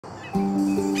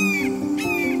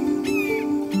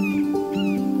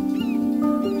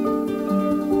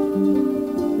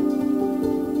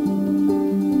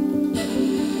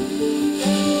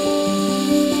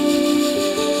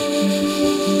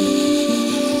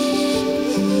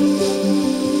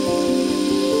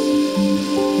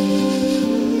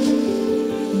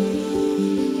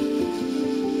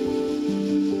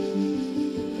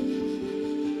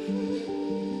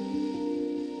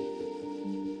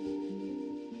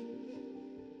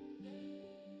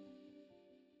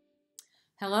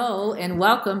Hello and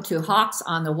welcome to Hawks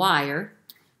on the Wire.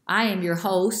 I am your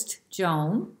host,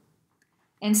 Joan,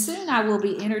 and soon I will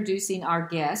be introducing our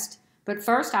guest. But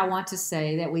first, I want to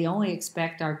say that we only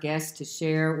expect our guests to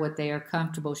share what they are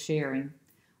comfortable sharing.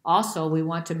 Also, we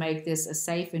want to make this a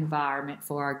safe environment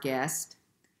for our guests.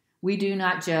 We do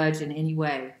not judge in any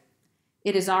way.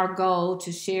 It is our goal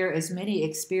to share as many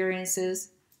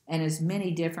experiences and as many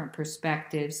different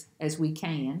perspectives as we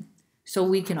can so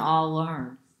we can all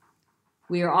learn.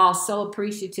 We are all so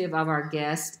appreciative of our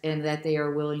guests and that they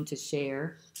are willing to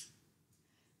share.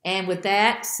 And with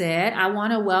that said, I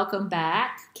want to welcome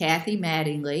back Cathy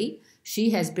Mattingly. She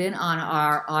has been on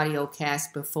our audio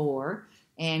cast before,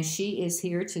 and she is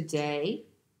here today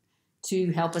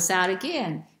to help us out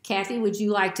again. Cathy, would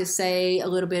you like to say a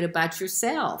little bit about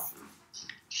yourself?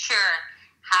 Sure.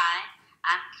 Hi,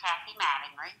 I'm Cathy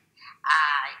Mattingly.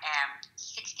 I am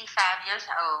 65 years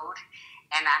old,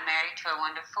 and I'm married to a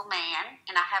wonderful man,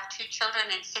 and I have 2 children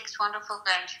and 6 wonderful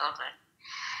grandchildren.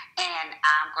 And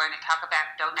I'm going to talk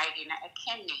about donating a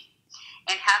kidney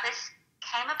and how this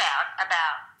came about.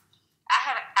 I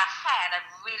had a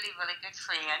really, really good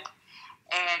friend,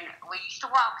 and we used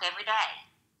to walk every day.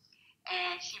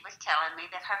 And she was telling me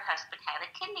that her husband had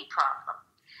a kidney problem.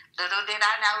 Little did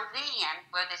I know then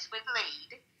where this would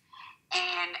lead.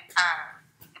 And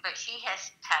but she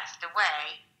has passed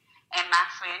away. And my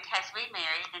friend has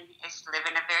remarried and is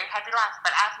living a very happy life.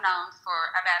 But I've known for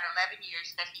about 11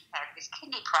 years that he had this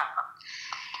kidney problem.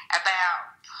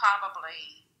 About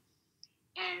probably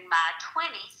in my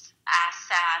 20s, I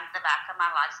signed the back of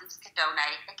my license to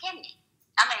donate a kidney.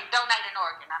 Donate an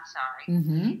organ, I'm sorry.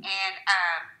 Mm-hmm. And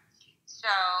so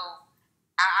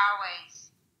I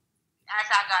always,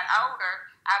 as I got older,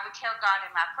 I would tell God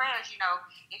in my prayers, if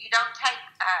you don't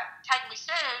take me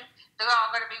soon, they're all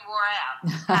going to be wore out.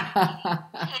 Just kind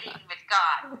of kidding with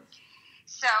God.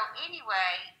 So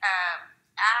anyway,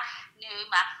 I knew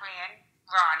my friend,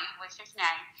 Ronnie was his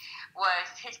name,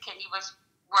 his kidney was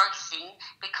worsening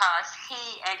because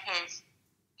he and his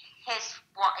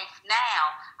wife now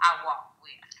I walk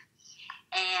with.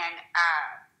 And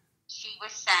she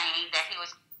was saying that he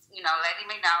was, letting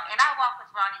me know. And I walk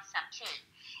with Ronnie some too.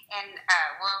 And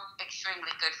we're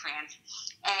extremely good friends.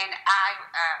 And I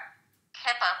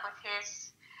kept up with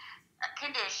his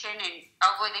condition, and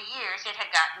over the years it had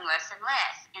gotten less and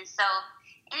less. And so,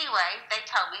 anyway, they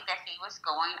told me that he was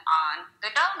going on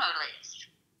the donor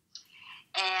list.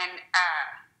 And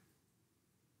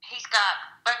he's got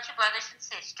a bunch of brothers and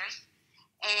sisters,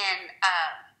 and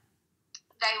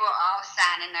they were all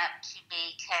signing up to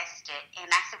be tested. And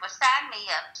I said, well, sign me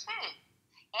up too.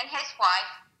 And his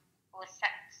wife was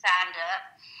signed up,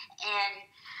 and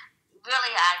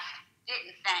really I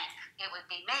didn't think it would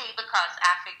be me because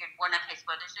I figured one of his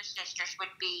brothers or sisters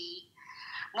would be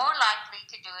more likely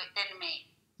to do it than me.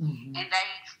 Mm-hmm. And they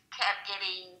kept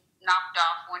getting knocked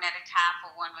off one at a time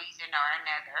for one reason or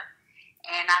another.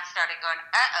 And I started going,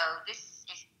 this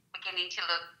is beginning to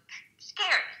look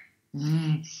scary.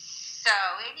 Mm-hmm. So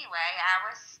anyway, I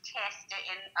was tested,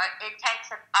 and it takes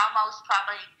almost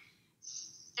probably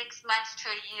 6 months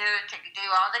to a year to do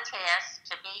all the tests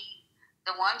to be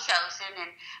the one chosen.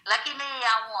 And lucky me,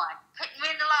 I won. Couldn't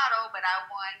win the lotto, but I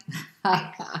won.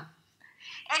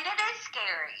 And it is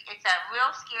scary. It's a real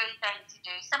scary thing to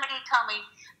do. Somebody told me,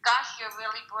 gosh, you're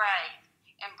really brave.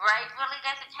 And brave really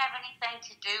doesn't have anything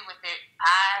to do with it.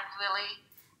 I really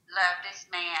love this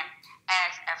man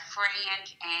as a friend,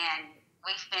 and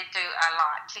we've been through a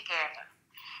lot together.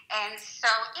 And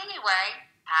so anyway,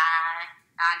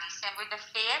 on December the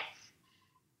 5th,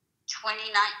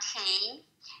 2019,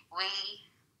 we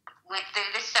went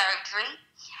through the surgery.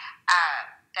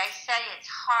 They say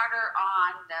it's harder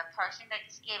on the person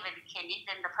that's given the kidney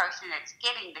than the person that's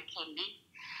getting the kidney.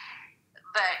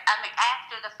 But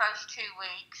after the first 2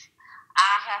 weeks,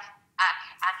 I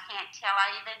can't tell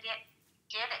I even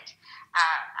did it.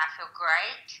 I feel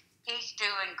great. He's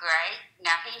doing great.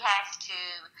 Now he has to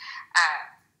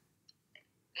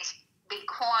be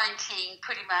quarantined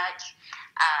pretty much.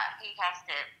 He has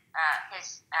to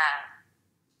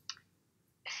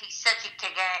he's subject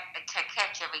to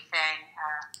catch everything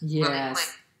yes. Really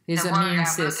quick. His immune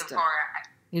system.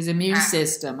 His immune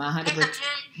system, 100%.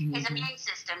 His immune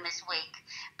system is weak,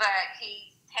 but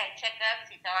he's had checkups.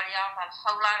 He's already off a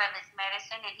whole lot of his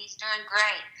medicine, and he's doing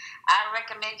great. I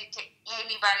recommend it to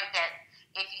anybody that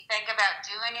if you think about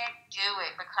doing it, do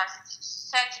it, because it's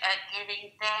such a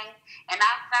giving thing. And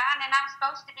I'm fine, and I'm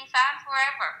supposed to be fine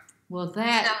forever. Well,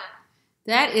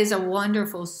 that is a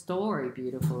wonderful story,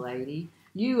 beautiful lady.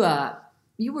 You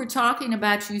You were talking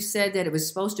about, you said that it was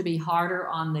supposed to be harder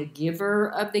on the giver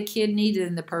of the kidney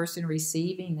than the person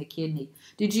receiving the kidney.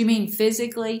 Did you mean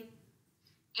physically?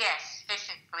 Yes,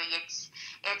 physically, it's.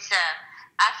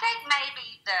 I think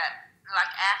maybe the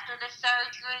like after the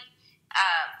surgery,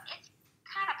 it's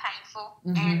kind of painful,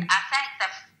 and Mm-hmm. I think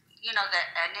the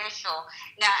initial.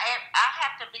 Now I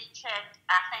have to be checked.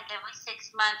 I think every 6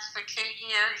 months for 2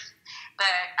 years,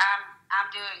 but I'm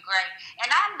doing great, and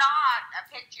I'm not a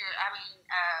picture. I mean,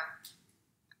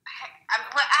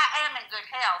 well, I am in good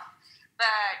health,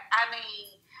 but I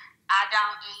mean, I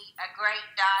don't eat a great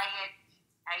diet.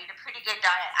 I eat a pretty good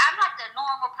diet. I'm like the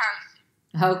normal person.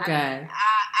 I mean, Okay.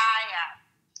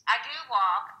 I do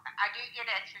walk. I do get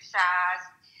exercise,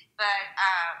 but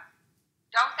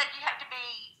don't think you have to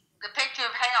be the picture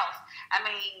of health. I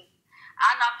mean,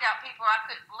 I knocked out people I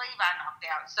couldn't believe I knocked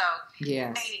out. So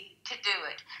Yes. meaning to do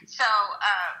it. So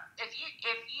if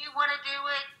you want to do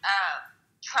it,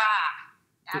 try.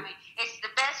 I mean, it's the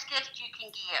best gift you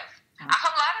can give. A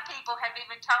whole lot of people have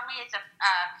even told me it's a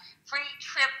free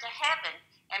trip to heaven.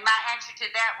 And my answer to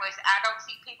that was, I don't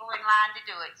see people in line to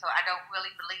do it, so I don't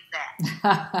really believe that.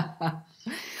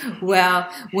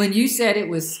 Well, when you said it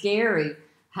was scary,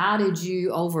 how did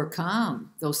you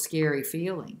overcome those scary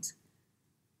feelings?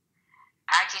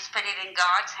 I just put it in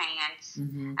God's hands.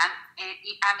 Mm-hmm.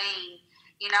 I mean,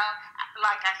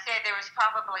 like I said, there was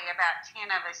probably about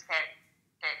 10 of us that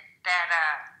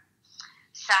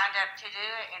signed up to do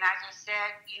it, and I just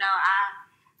said,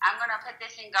 I'm going to put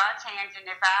this in God's hands, and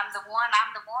if I'm the one,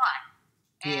 I'm the one.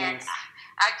 And Yes.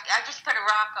 I just put a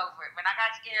rock over it. When I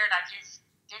got scared, I just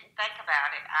didn't think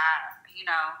about it.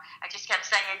 I just kept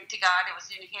saying to God it was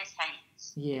in His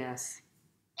hands. Yes.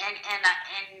 And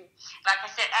like I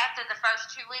said, after the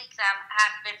first 2 weeks,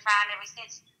 I've been fine ever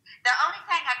since. The only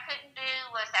thing I couldn't do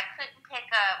was I couldn't pick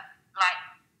up like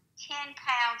 10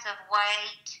 pounds of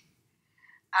weight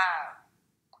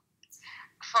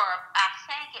for, I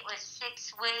think it was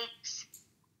 6 weeks,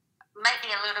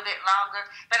 maybe a little bit longer,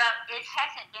 but it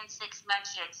hasn't been 6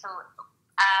 months yet. So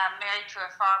I'm married to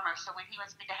a farmer, so when he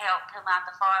wants me to help him on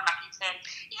the farm, I keep saying,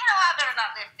 I better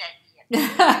not lift that yet.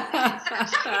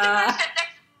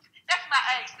 That's my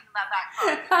ace in my back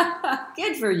pocket.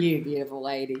 Good for you, beautiful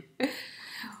lady.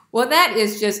 Well, that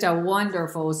is just a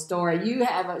wonderful story. You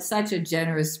have such a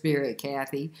generous spirit,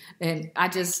 Cathy, and I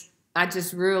just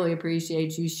really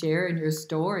appreciate you sharing your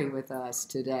story with us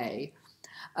today.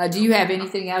 Do you have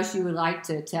anything else you would like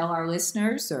to tell our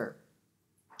listeners, or?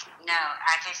 No,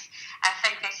 I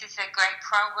think this is a great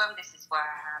program. This is why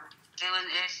I'm doing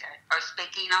this or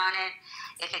speaking on it.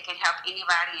 If it can help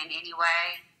anybody in any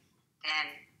way, then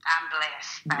I'm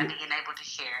blessed by being able to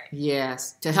share it.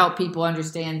 Yes, to help people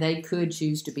understand they could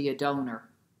choose to be a donor.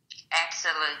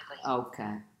 Absolutely.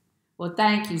 Okay. Well,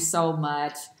 thank you so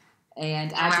much.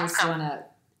 And You're I welcome. just want to...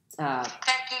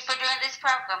 thank you for doing this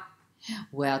program.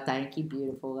 Well, thank you,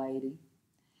 beautiful lady.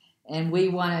 And we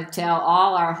want to tell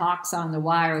all our Hawks on the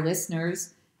Wire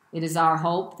listeners, it is our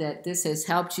hope that this has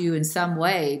helped you in some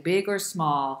way, big or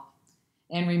small.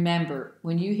 And remember,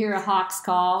 when you hear a Hawk's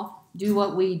call, do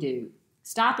what we do.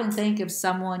 Stop and think of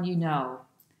someone you know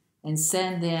and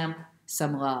send them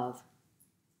some love.